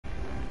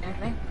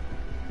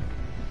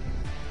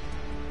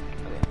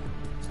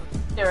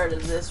get rid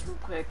of this real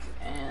quick,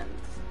 and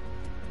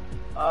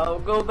I'll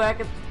go back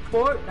at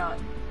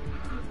Fortnite.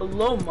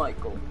 Hello,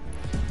 Michael.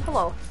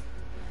 Hello.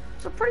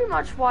 So pretty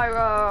much why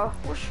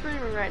we're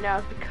streaming right now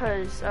is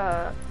because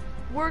I'm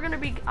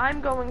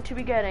going to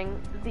be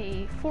getting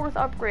the 4th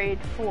upgrade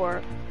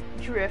for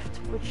Drift,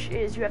 which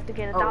is you have to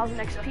gain 1,000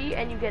 XP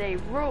and you get a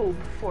robe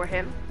for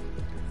him.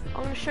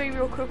 I'm gonna show you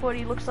real quick what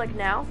he looks like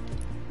now.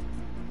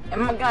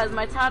 And guys,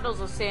 my title's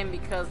the same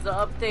because the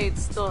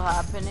update's still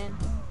happening.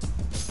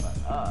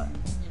 But,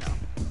 you know.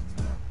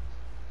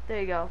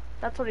 There you go.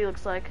 That's what he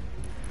looks like.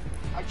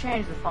 I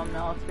changed the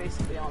thumbnail. It's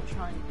basically all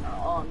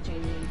I'm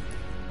changing.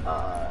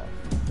 Yeah,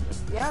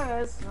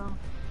 guys. So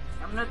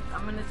I'm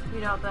gonna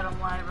tweet out that I'm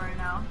live right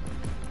now.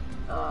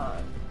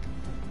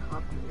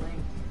 Copy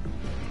link.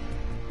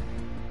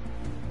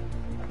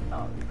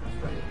 Oh, that's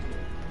right.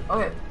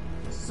 Okay,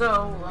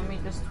 so let me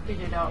just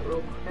tweet it out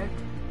real quick.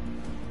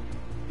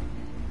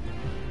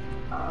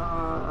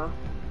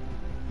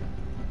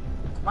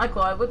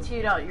 Michael, I would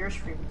tweet out your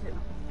stream too.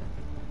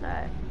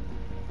 Alright.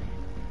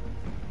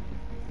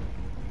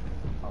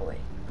 Oh wait,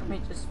 let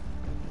me just.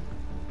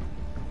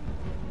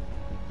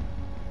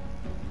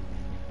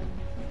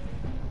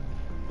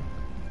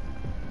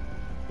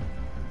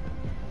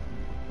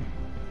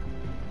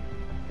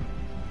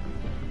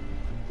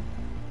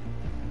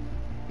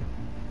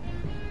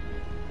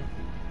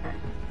 Okay.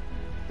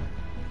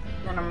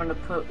 Then I'm gonna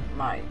put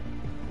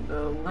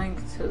the link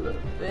to the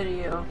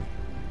video.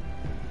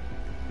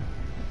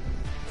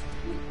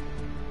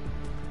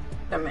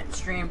 I meant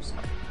streams.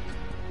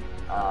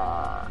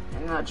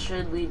 And that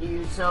should lead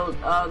you. So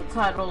the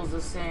title is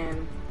the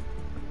same.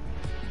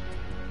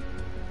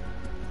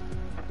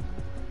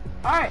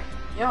 Alright,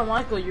 yo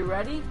Michael, you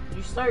ready? Did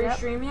you start your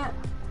stream yet?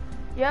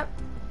 Yep.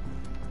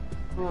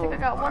 Cool. I think I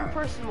got one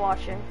person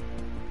watching.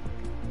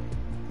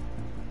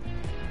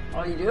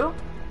 Oh, you do?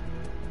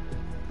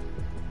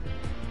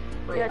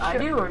 Wait, Yeah, I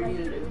do or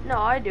you do? No,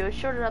 I do. It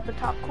showed it at the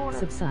top corner.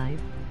 Subside.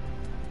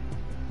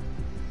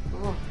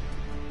 Cool.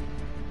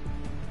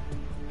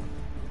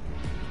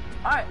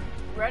 Alright,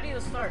 ready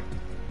to start.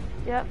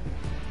 Yep.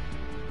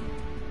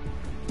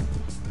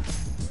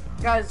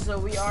 Guys, so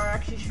we are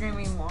actually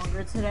streaming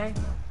longer today.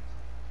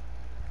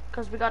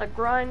 Because we got to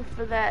grind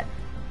for that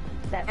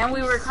And we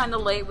piece. were kind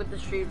of late with the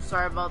stream.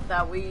 Sorry about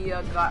that. We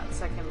got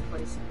 2nd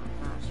place in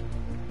the match.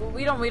 Well,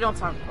 we don't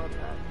talk about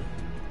that.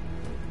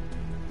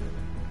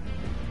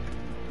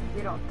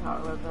 We don't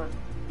talk about that.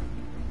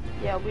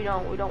 Yeah, we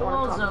don't want to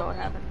talk about what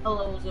happened.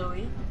 Hello,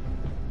 Zoe.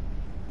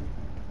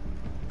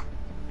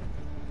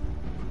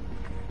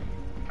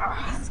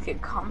 Let's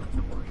get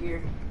comfortable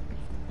here.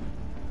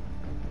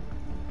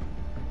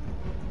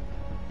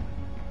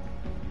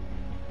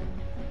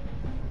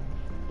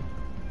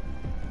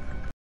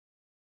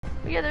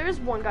 But yeah, there is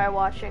one guy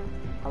watching.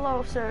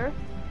 Hello, sir.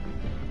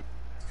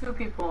 2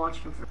 people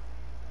watching for.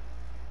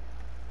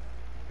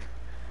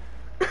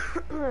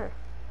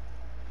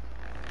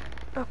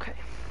 Okay.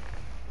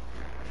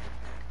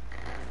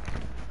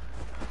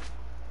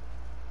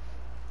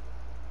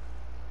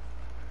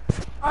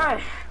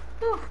 Alright.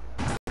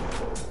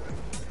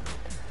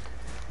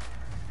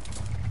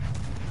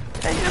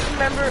 And just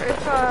remember,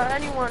 if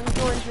anyone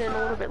joins in a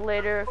little bit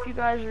later, if you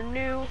guys are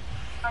new,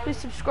 please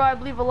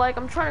subscribe, leave a like.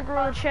 I'm trying to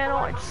grow the channel.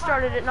 I just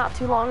started it not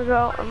too long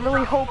ago. I'm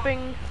really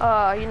hoping,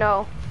 you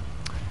know,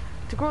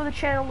 to grow the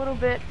channel a little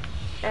bit.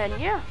 And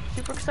yeah,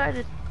 super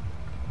excited.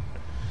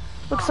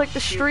 Looks like the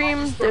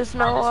stream, there's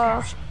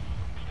no,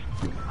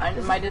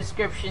 my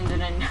description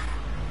didn't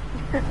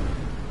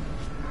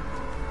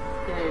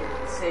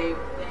save.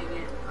 Dang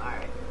it.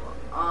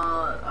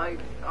 Alright.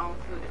 I'll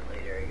include it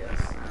later, I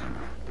guess.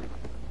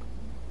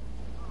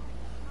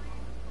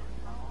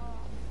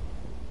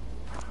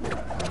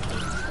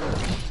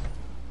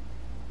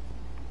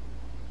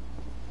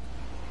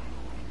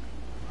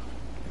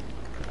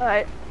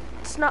 Alright,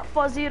 it's not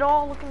fuzzy at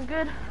all, looking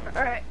good.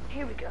 Alright,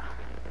 here we go.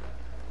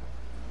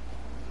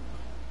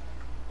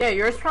 Yeah,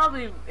 yours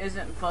probably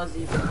isn't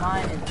fuzzy, but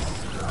mine is.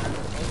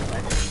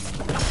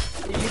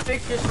 Did you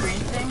fix your screen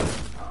thing?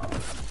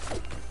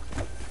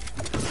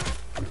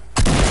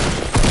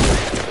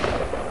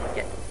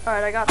 Yeah,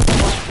 alright, I got this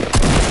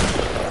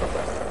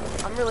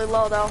one. I'm really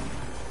low though.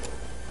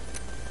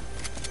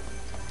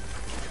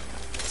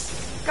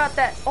 Got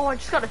that. Oh, I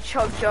just got a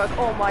chug jug.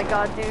 Oh my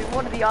god, dude.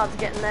 What are the odds of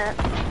getting that?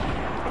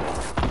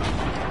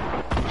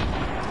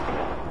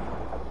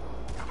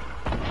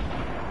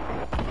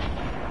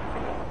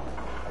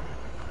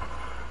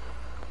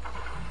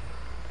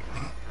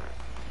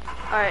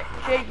 Alright,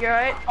 Jake, you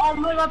alright? Oh,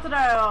 I'm about to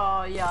die.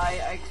 Oh, yeah,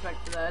 I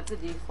expected that. It's a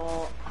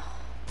default.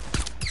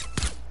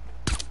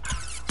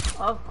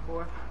 Of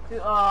course.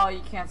 Dude, oh, you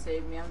can't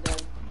save me. I'm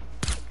dead.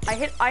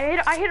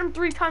 I hit him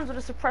 3 times with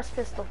a suppressed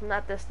pistol from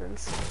that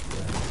distance.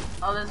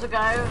 Oh, there's a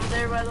guy over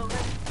there, by the way.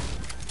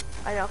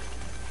 I know.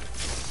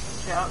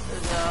 Yeah,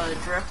 there's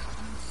a drift.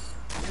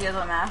 He has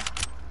a mask.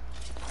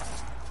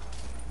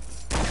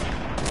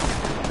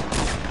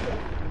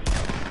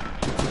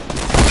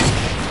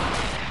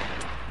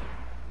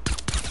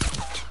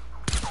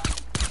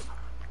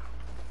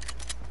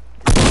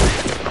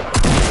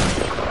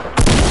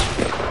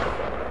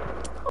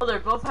 they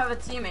both have a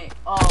teammate.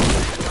 Oh,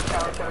 watch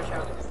out, watch out, watch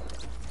out.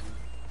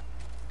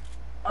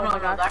 Oh, no, no,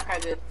 that guy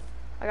did.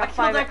 I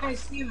killed that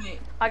guy's teammate.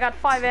 I got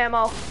 5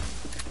 ammo.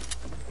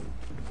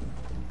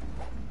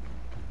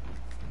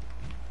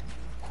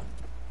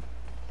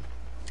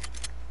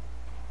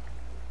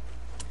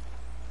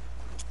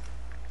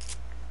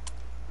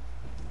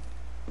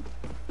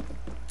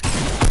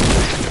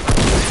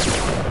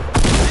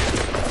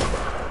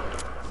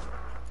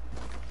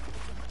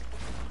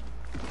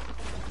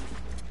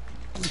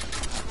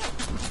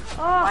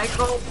 Oh.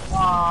 Michael.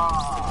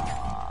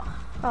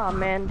 Oh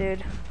man,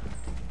 dude.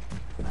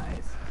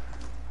 Nice.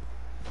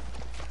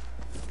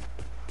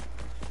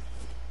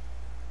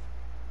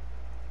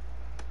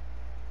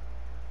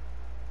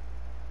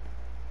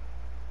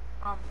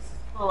 This is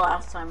the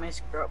last time I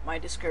screw up my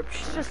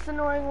description. It's just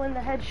annoying when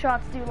the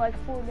headshots do like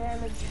 4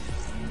 damage.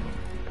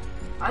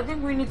 I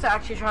think we need to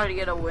actually try to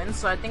get a win,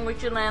 so I think we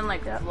should land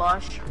like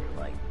flush or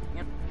like,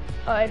 you know.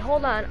 Alright,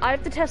 hold on. I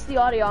have to test the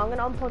audio. I'm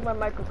gonna unplug my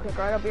micro quick,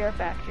 alright? I'll be right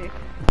back, Jake.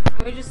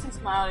 Let me just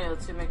test my audio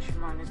to make sure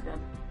mine is good.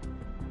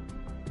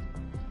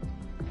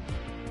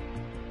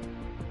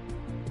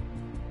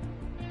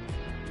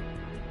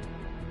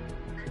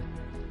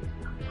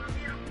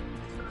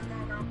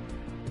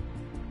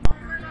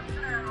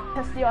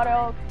 Test the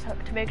audio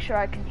to make sure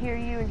I can hear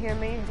you and hear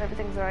me, and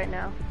everything's alright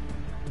now.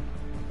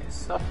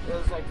 Stuff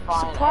is like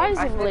fine.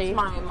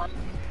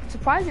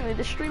 Surprisingly,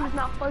 the stream is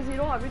not fuzzy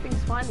at all.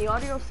 Everything's fine. The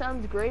audio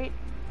sounds great.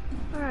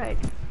 Alright.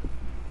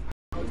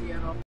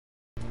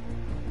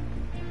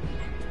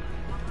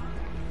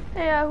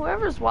 Hey,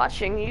 whoever's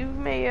watching, you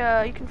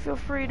can feel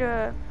free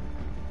to...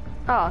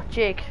 Oh,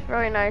 Jake,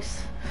 very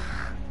nice.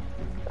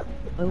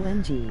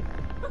 OMG.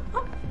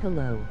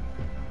 Hello.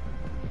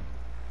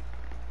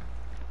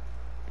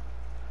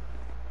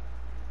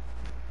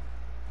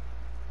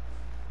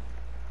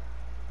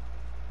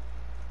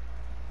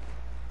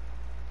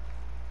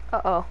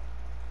 Uh-oh.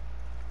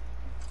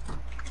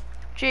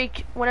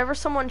 Jake, whenever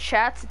someone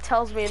chats, it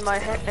tells me in my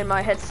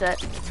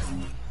headset.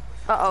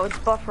 Uh-oh, it's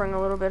buffering a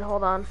little bit.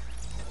 Hold on.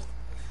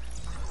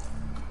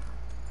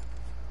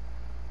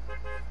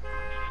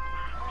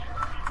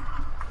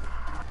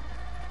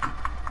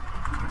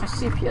 My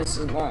CPS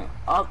is going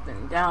up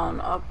and down,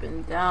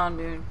 dude. Get down,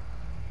 dude.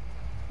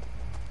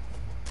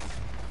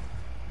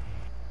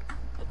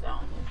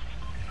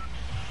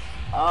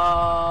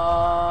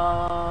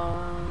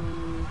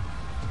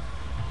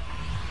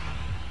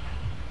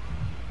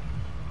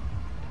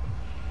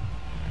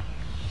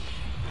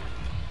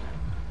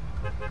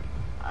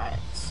 Alright,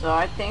 so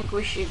I think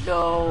we should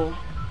go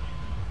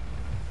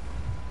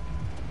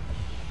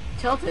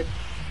tilted.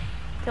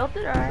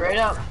 Tilted, alright. Straight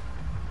up.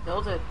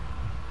 Tilted.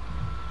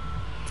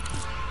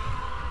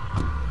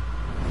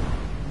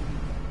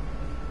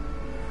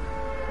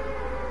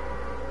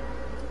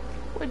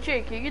 Wait,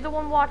 Jake, are you the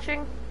one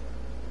watching?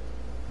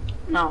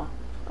 No.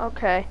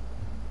 Okay.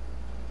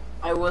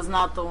 I was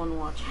not the one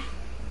watching.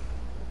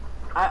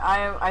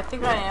 I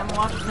think I am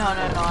watching. No,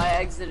 I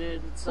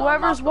exited. So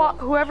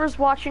whoever's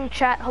watching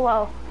chat,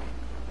 hello.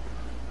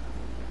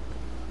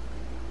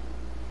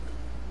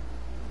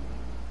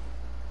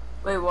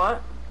 Wait,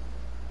 what?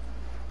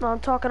 No, I'm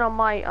talking on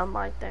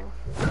my thing.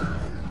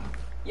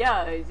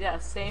 Yeah,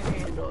 same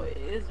here though. It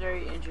is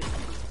very interesting.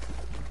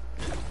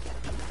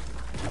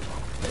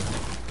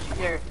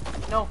 Here.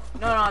 No,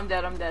 I'm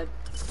dead. I'm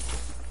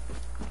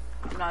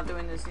not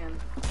doing this again.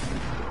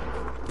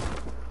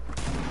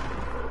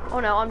 Oh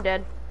no, I'm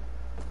dead.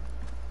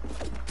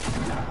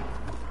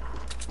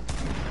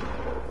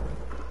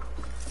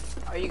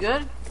 Are you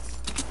good?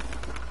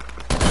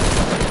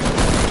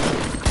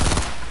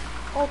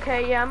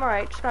 Okay, yeah, I'm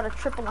alright. Just got a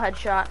triple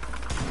headshot.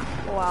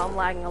 Oh, wow, I'm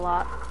lagging a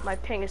lot. My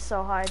ping is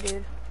so high,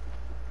 dude.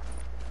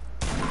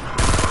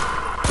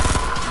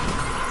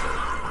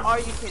 Are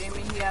you kidding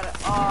me? He had a...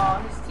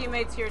 Oh, his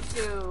teammate's here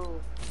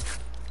too.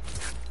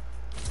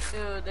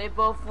 Dude, they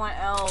both went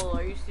L.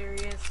 Are you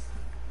serious?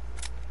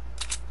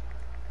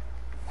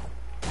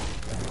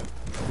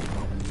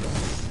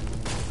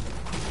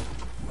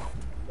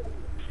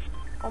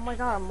 Oh my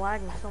god, I'm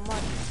lagging so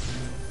much.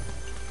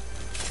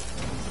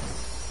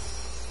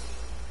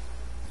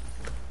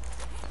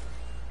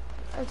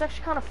 It's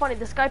actually kind of funny.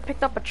 This guy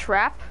picked up a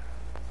trap.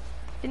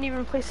 Didn't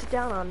even place it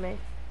down on me.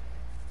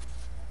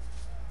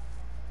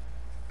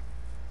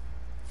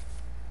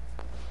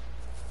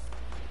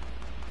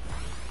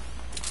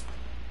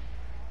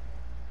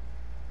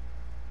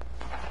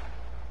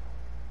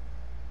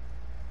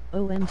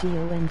 OMG,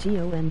 OMG,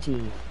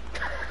 OMG.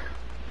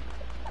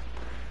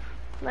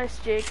 Nice,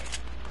 Jake.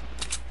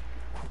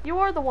 You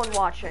are the one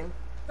watching.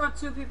 Got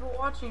 2 people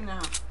watching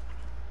now.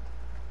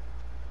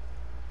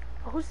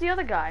 Who's the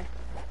other guy?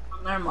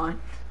 Oh, never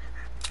mind.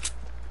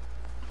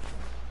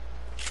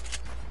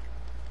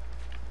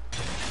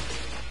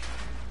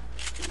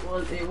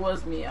 It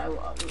was me. I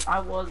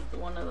was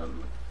one of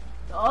them.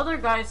 The other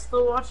guy's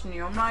still watching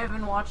you. I'm not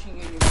even watching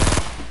you anymore.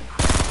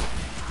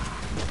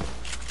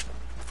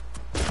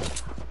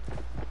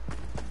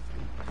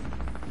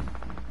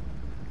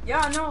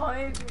 Yeah, no, I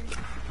agree.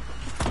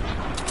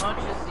 As much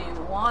as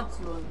you want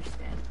to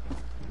understand.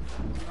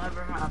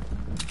 Never happened.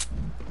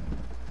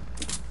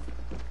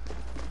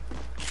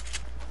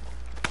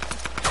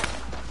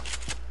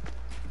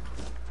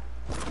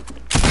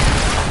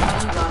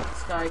 You got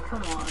this guy.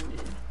 Come on, dude.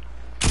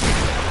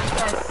 This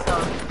guy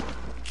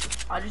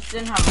sucks. I just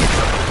didn't have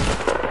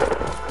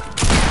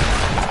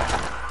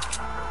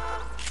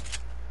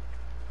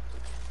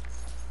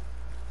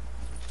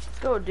Let's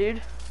go,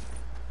 dude.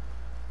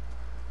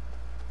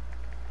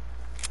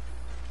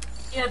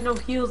 He had no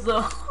heals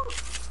though.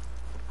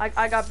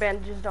 I got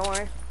bandages, don't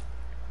worry.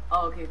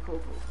 Oh, okay, cool.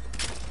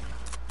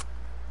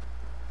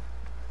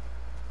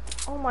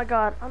 Oh my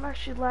god, I'm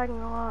actually lagging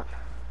a lot.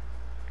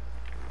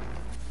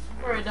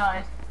 Where I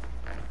died.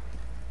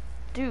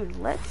 Dude,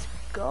 let's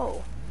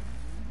go.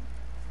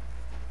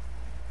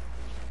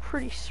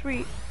 Pretty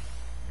sweet.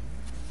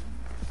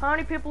 How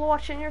many people are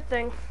watching your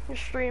thing, your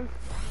stream?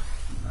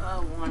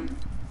 One.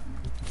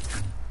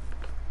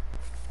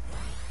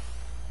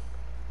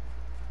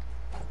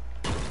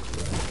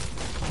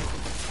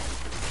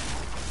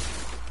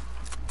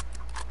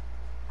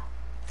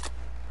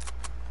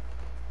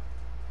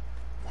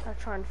 I'll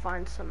try and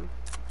find some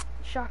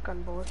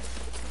shotgun bullets.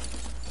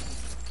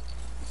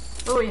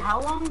 Oh, wait,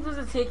 how long does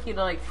it take you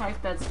to like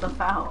type that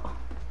stuff out?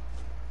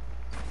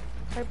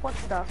 Type what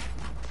stuff?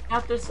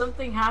 After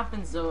something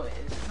happens though,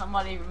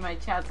 somebody in my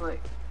chat's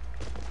like,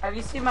 have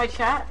you seen my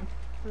chat?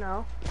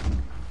 No.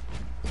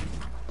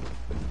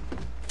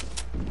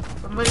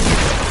 Somebody,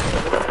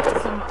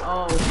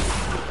 oh.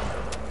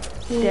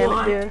 Damn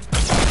What? it, dude.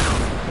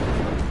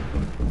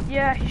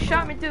 Yeah, he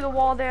shot me through the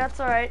wall there, that's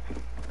alright.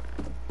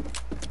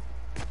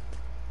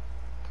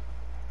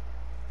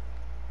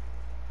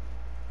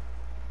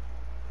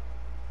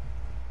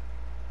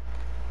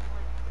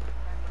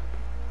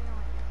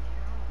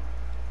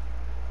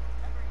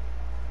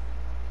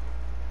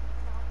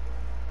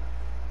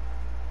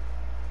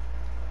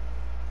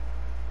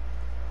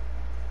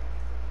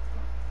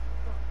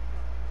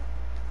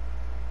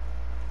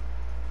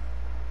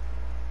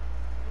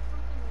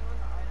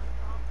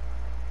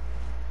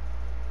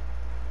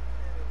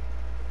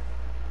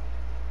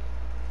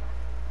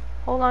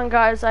 Hold on,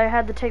 guys, I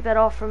had to take that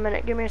off for a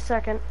minute. Give me a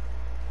second.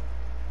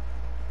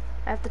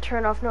 I have to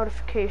turn off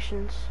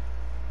notifications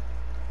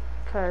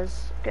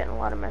because I'm getting a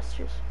lot of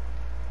messages.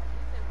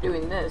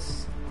 Doing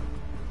this.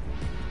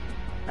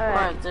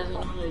 Alright, there's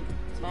another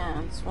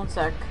dance. One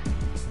sec.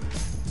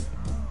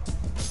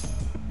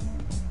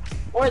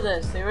 Or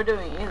this, they were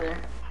doing either.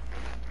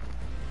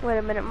 Wait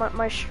a minute,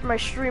 my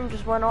stream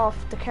just went off.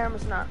 The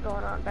camera's not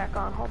going on, back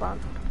on. Hold on.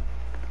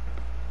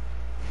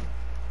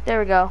 There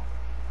we go.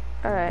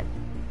 Alright.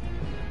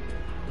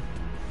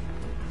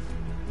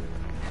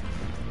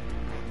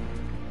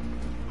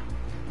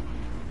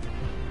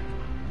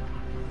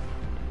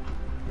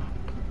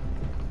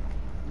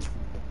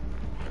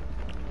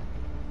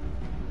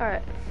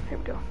 Alright, here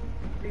we go.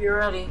 Are you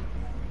ready?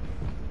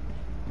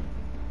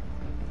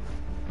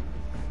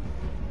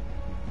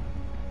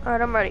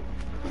 Alright, I'm ready.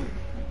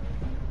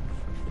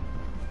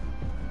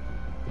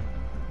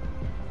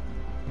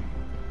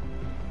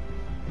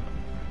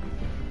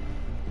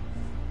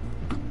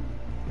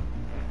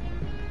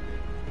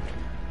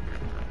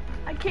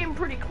 I came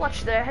pretty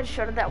clutch there.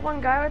 Headshotted that one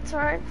guy. It's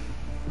alright.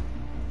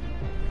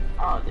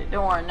 Oh, dude,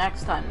 don't worry.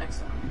 Next time.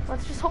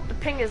 Let's just hope the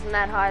ping isn't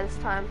that high this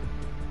time.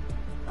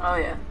 Oh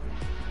yeah.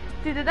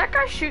 Dude, did that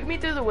guy shoot me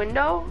through the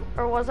window,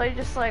 or was I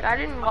just like I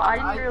didn't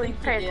really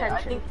think pay he did.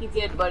 attention? I think he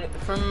did, but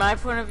from my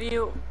point of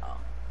view.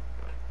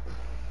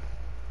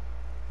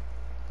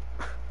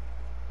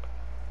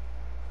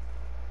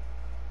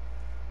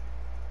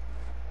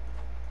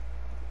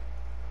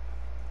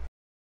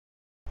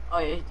 Oh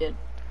yeah, he did.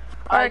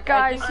 Alright,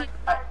 guys.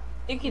 I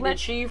think he did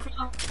shoot you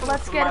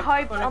Let's get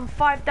hyped. I'm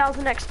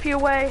 5,000 XP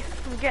away.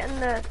 I'm getting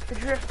the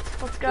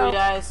drift. Let's go. Dude,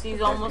 guys, he's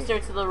almost there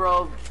to the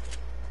robe.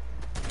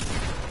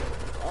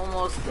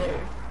 Almost there.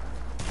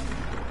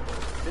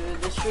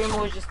 Dude, the stream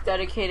was just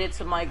dedicated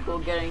to Michael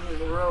getting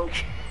his robe.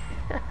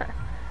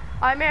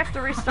 I may have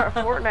to restart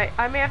Fortnite.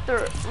 I may have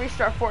to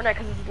restart Fortnite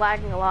because it's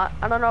lagging a lot.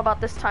 I don't know about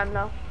this time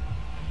though.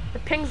 The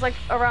ping's like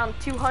around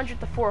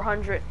 200 to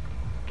 400.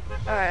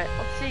 Alright,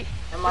 let's see.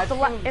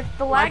 And If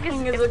the lag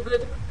is a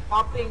good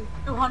whopping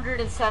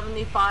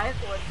 275.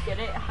 Let's get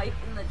it hype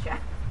in the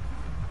chat.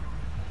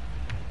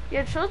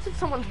 Yeah, it shows that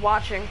someone's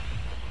watching.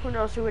 Who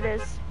knows who it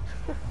is.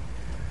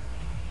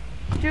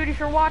 Dude, if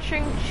you're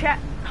watching, chat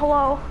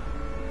hello.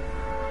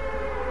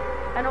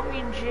 I don't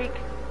mean Jake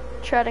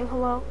chatting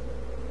hello.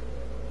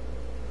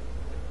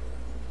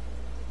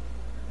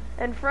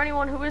 And for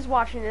anyone who is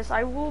watching this,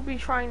 I will be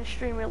trying to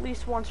stream at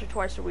least once or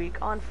twice a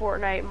week on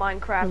Fortnite,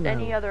 Minecraft, Hello.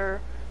 any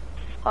other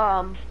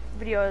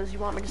videos you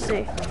want me to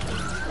see.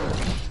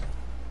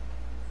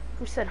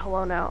 Who said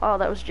hello now? Oh,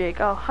 that was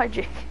Jake. Oh, hi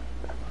Jake.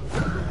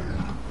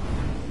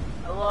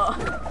 Hello.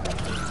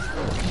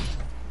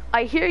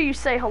 I hear you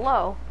say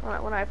hello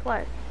when I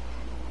play.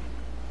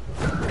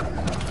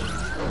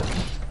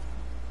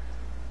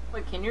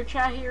 Wait, can your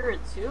chat hear it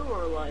too,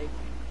 or like,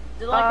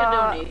 is it like a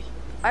donation?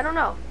 I don't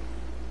know.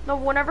 No,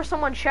 whenever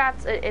someone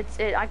chats,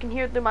 I can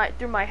hear it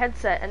through my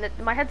headset, and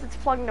my headset's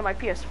plugged into my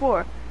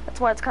PS4. That's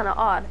why it's kind of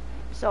odd.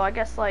 So I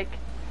guess like,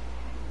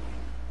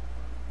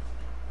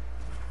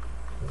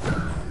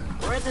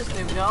 Where'd this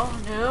noob go?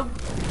 Noob?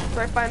 it's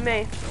right by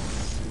me.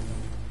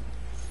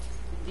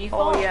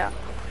 Default? Oh yeah.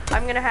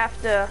 I'm gonna have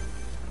to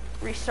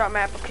restart my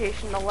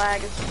application. The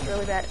lag is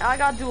really bad. I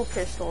got dual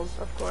pistols,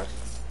 of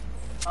course.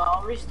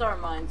 I'll restart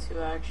mine too,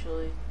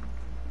 actually.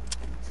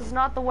 This is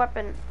not the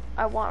weapon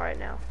I want right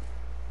now.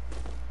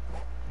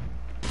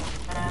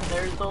 And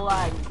there's the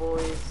lag,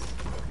 boys.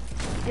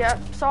 Yep,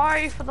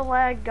 sorry for the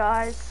lag,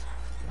 guys.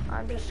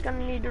 I'm just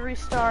gonna need to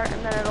restart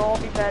and then it'll all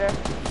be better.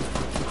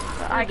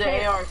 But I The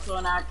can't. AR so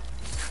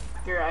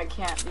inaccurate, I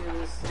can't do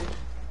this.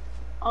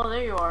 Oh,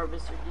 there you are,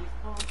 Mr.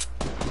 Default.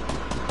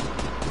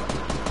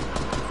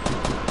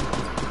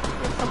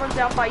 Yeah, someone's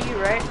out by you,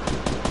 right?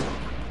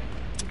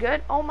 You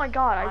good? Oh my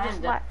god, I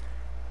just I'm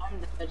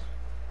dead.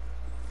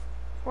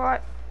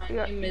 What? My You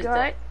name is good?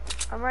 dead.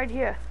 I'm right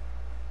here.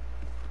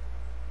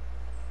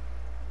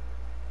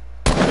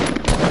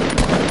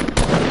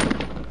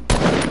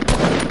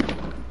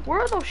 Where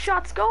are those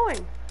shots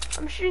going?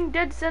 I'm shooting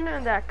dead center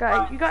of that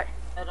guy. You got...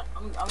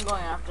 I'm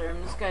going after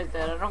him. This guy's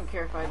dead. I don't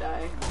care if I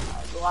die.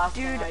 The last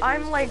thing Dude, I do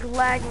I'm is like kill.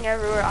 lagging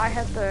everywhere. I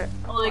have to...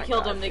 Oh, they my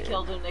killed God, him. They dude.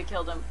 killed him. They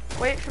killed him.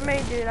 Wait for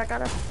me, dude. I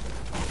gotta...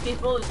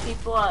 People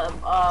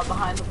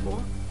behind the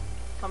pool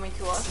coming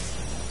to us.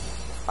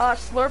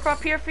 Slurp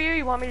up here for you.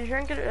 You want me to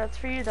drink it? That's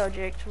for you though,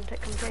 Jake. Come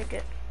take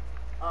it.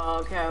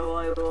 Okay, well,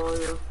 I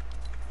will.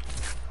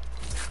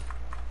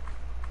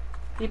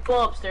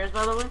 People upstairs,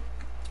 by the way.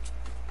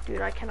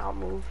 Dude, I cannot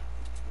move.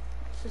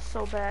 This is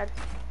so bad.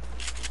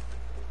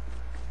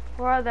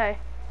 Where are they?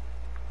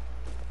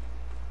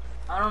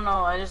 I don't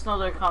know. I just know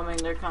they're coming.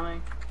 They're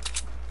coming.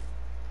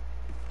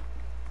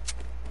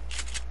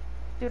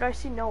 Dude, I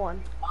see no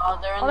one.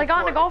 They're in Oh, they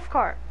got in a court. golf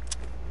cart.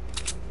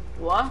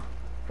 What?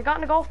 They got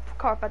in a golf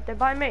cart, but they're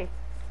by me.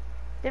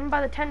 They didn't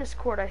by the tennis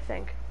court, I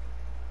think.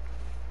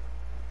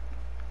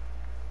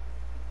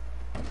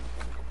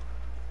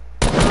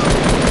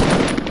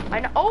 I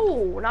know.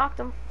 Oh, knocked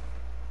him.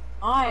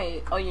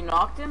 Alright. Oh, you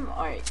knocked him?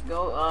 Alright,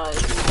 go,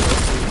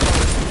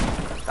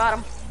 Got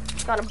him.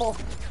 Got them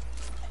both.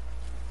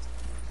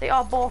 They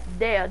are both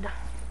dead.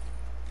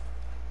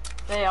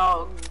 they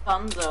all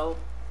Gunzo.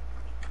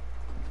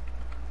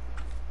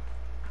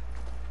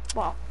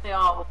 Wow. They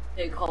all what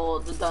they call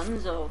the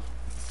Dunzo.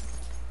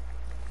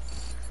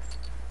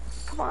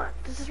 Come on.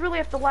 Does this really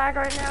have to lag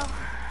right now?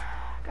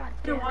 God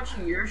They're damn.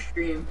 watching your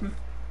stream.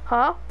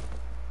 Huh?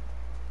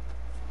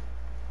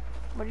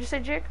 What'd you say,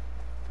 Jake?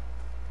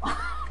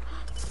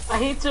 I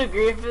hate to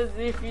agree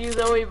with you,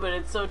 Zoe, but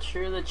it's so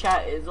true. The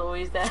chat is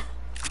always that.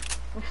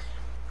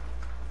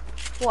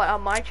 What,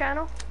 on my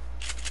channel?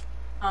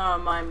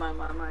 My.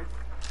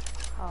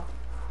 Oh.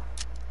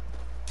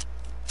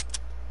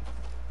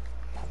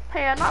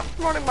 Hey, I'm not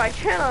promoting my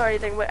channel or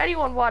anything, but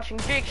anyone watching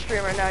Jake's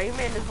stream right now, you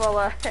may as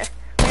well,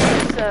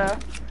 maybe just,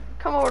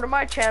 come over to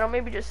my channel,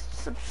 maybe just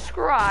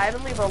subscribe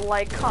and leave a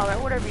like,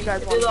 comment, whatever you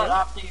guys want Do to that do.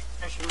 after you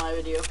finish my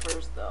video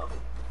first, though.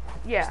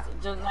 Yeah.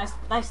 Just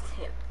nice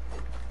tip.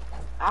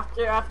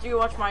 After you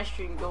watch my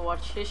stream, go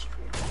watch his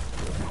stream.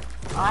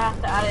 I have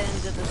to add it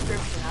in the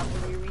description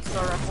after we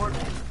restart our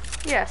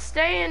Fortnite. Yeah,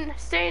 stay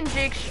in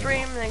Jake's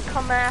stream and then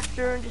come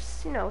after and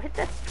just, you know, hit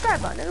that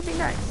subscribe button. It'll be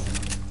nice.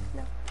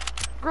 You know,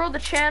 grow the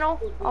channel.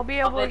 I'll be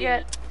able to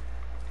get,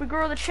 if we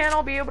grow the channel,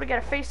 I'll be able to get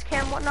a face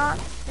cam, whatnot.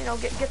 You know,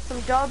 get some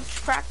dubs,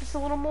 practice a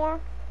little more.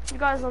 You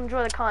guys will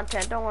enjoy the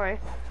content, don't worry.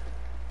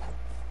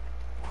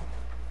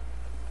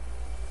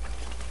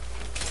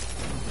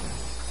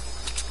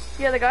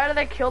 Yeah, the guy that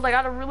I killed, I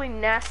got a really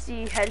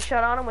nasty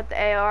headshot on him with the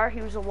AR.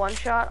 He was a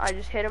one-shot. I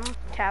just hit him,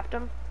 tapped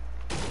him,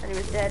 and he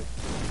was dead.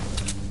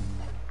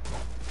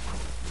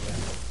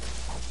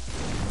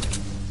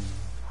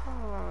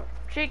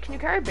 Jake, can you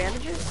carry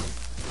bandages?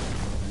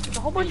 There's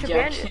a whole bunch of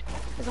bandages.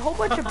 There's a whole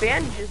bunch of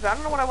bandages, but I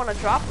don't know what I want to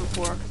drop them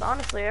for. Because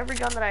honestly, every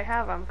gun that I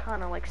have, I'm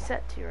kind of like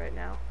set to right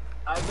now.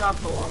 I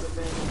dropped a lot of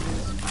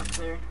bandages up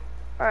there.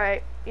 All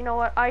right, you know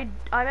what? I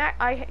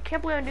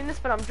can't believe I'm doing this,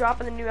 but I'm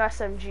dropping the new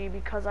SMG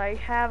because I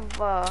have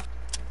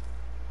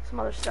some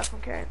other stuff I'm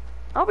carrying.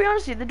 I'll be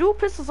honest with you, the dual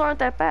pistols aren't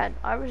that bad.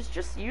 I was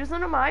just using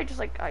them. I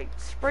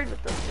sprayed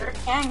with them. They're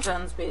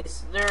handguns,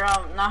 base. They're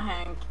not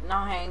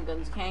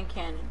handguns, hand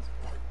cannons.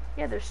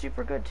 Yeah, they're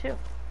super good too.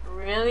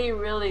 Really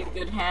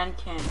good hand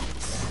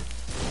cannons.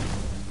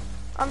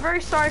 I'm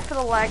very sorry for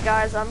the lag,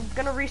 guys. I'm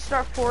gonna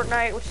restart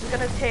Fortnite, which is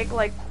gonna take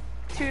like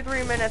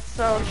 2-3 minutes.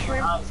 So the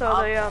stream,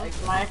 like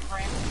my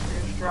frame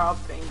is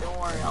dropping. Don't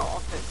worry, I'll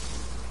fix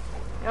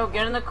it. Yo,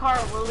 get in the car.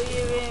 We're leaving.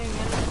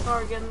 Get in the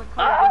car. Get in the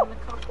car. Get in the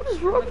car. What is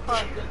wrong? Get in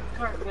the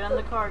car. Get in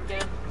the car.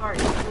 Get in the car.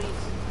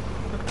 Please.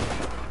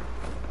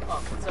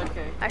 Oh, it's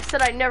okay. I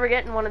said I'd never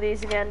get in one of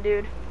these again,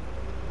 dude.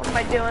 What am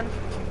I doing?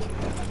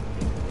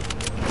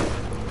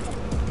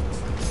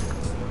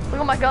 Look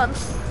at my guns.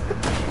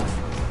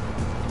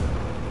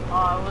 Oh,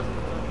 I wasn't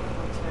good.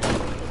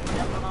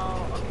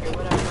 Okay,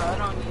 whatever. I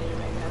don't need it, I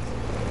guess.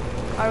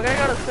 Alright, we're gonna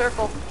go to the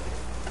circle.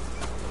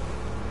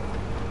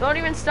 Don't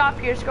even stop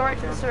here. Just go right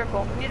to the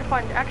circle. We need to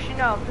find. Actually,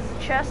 no. There's a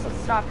chest. Let's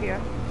stop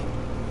here.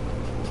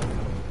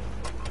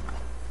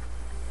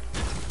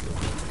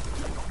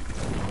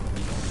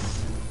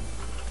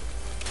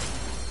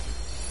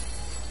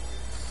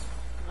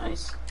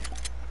 nice.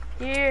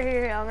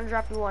 Here, I'm gonna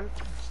drop you one.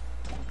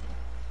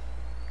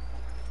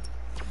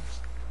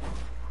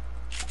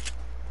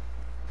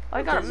 Oh,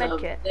 I got a med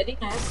kit. Very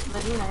nice,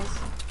 very nice.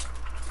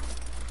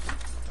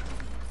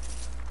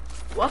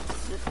 What?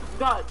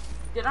 God,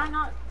 did I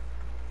not?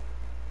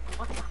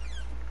 What the?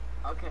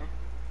 Okay.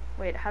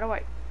 Wait, how do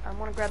I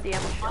wanna grab the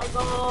ammo shell.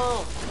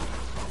 Michael!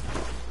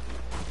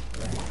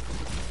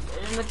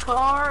 Get in the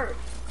car!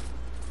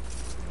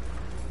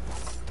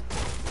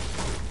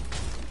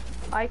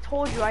 I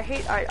told you,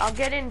 I'll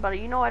get in, but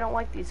you know I don't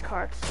like these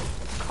carts.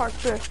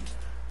 Carts are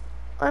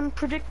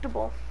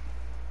unpredictable.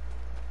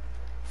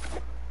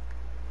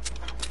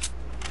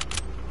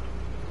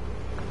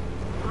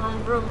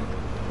 Vroom.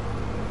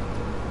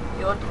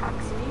 Your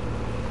taxi?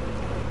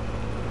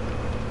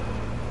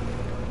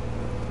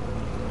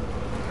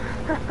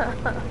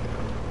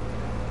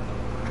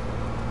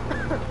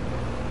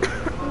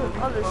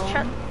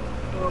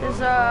 Oh,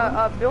 there's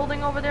a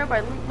building over there by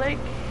Loot Lake.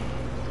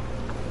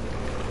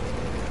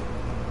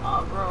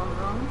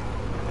 Vroom.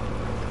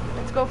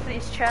 Let's go for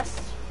these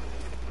chests.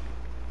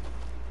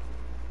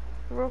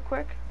 Real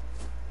quick.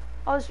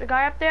 Oh, there's a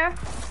guy up there.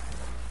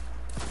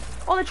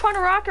 Oh, they're trying to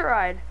rocket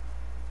ride.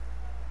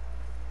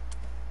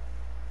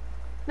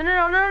 No,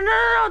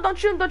 don't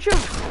shoot him, don't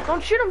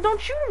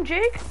shoot him,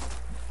 Jake.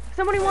 Cause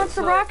then when he wants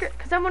the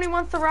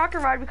rocket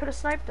ride, we could have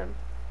sniped him.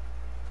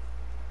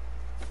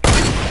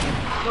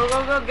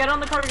 Go, get on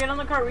the car, we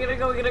gotta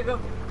go.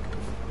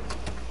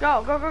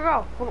 Go. We're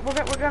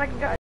gonna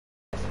go.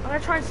 I'm gonna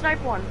try and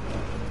snipe one.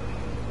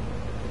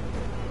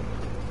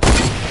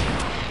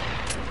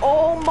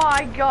 Oh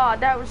my god,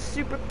 that was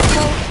super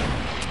close.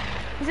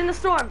 He's in the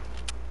storm.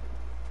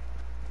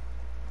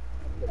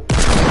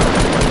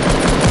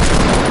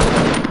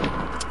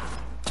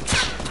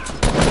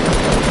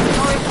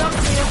 Oh, he stopped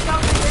me.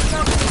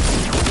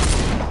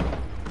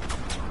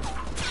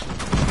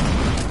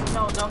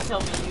 No, don't kill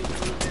me, you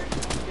loser.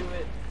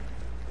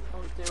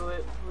 Don't do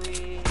it,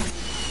 please.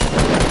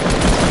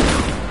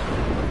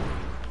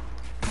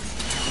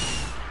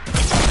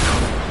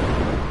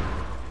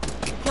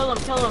 Kill him.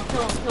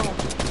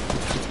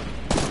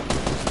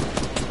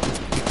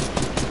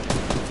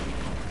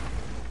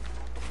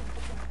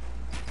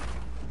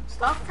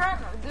 Stop trying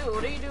to, dude,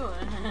 what are you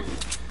doing?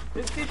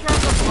 If you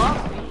trying to block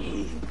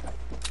me.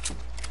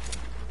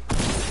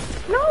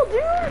 No,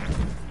 dude!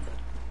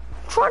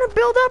 Trying to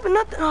build up and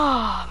nothing.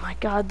 Oh my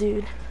god,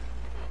 dude.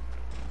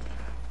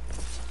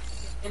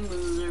 And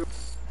loser.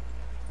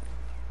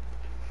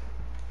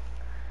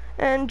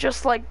 And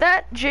just like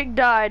that, Jig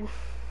died.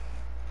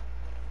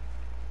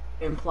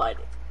 Implied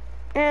it.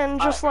 And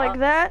just like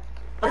that,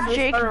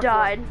 Jake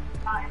died.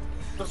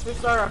 Let's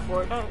restart our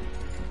Fortnite.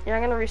 Yeah,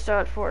 I'm gonna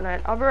restart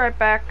Fortnite. I'll be right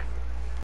back.